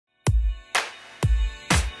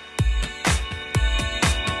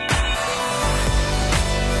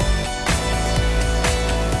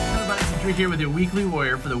Warrior here with your Weekly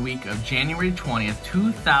Warrior for the week of January 20th,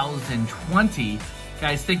 2020.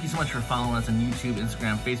 Guys, thank you so much for following us on YouTube,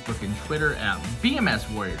 Instagram, Facebook, and Twitter at Bms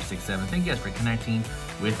Warrior 67. Thank you guys for connecting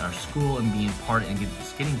with our school and being part and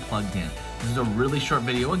just getting plugged in. This is a really short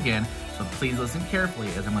video again, so please listen carefully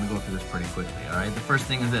as I'm going to go through this pretty quickly. All right, the first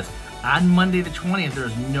thing is this. On Monday the 20th, there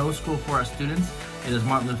is no school for our students. It is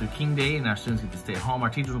Martin Luther King Day, and our students get to stay at home. Our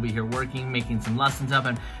teachers will be here working, making some lessons up,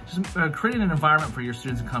 and just creating an environment for your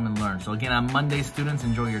students to come and learn. So again, on Monday, students,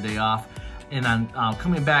 enjoy your day off. And on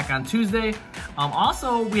coming back on Tuesday,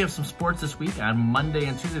 also we have some sports this week. On Monday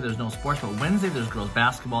and Tuesday, there's no sports, but Wednesday, there's girls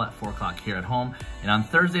basketball at 4 o'clock here at home. And on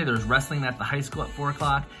Thursday, there's wrestling at the high school at 4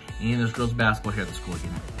 o'clock, and there's girls basketball here at the school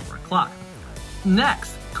again at 4 o'clock.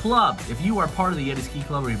 Next, clubs. If you are part of the Yeti Ski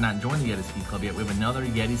Club or you've not joined the Yeti Ski Club yet, we have another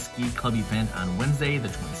Yeti Ski Club event on Wednesday, the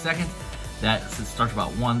 22nd. That starts about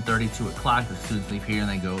 1:30, 2 o'clock. The students leave here and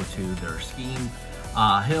they go to their skiing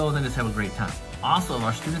hill and then just have a great time. Also,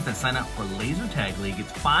 our students that sign up for Laser Tag League,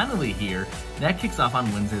 it's finally here. That kicks off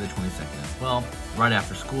on Wednesday the 22nd as well, right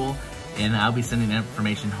after school. And I'll be sending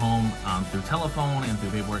information home through telephone and through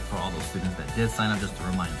paperwork for all those students that did sign up, just a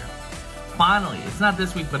reminder. Finally, it's not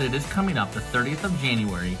this week, but it is coming up. The 30th of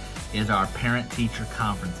January is our parent-teacher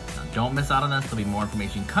conferences. Now, don't miss out on this. There'll be more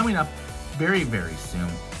information coming up very, very soon.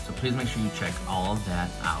 So please make sure you check all of that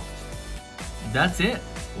out. That's it.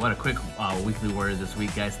 What a quick Weekly Warrior this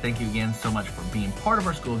week, guys. Thank you again so much for being part of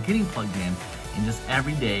our school, getting plugged in, and just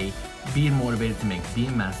every day being motivated to make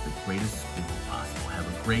BMS the greatest school possible. Have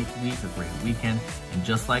a great week, a great weekend, and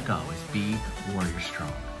just like always, be Warrior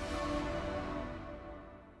Strong.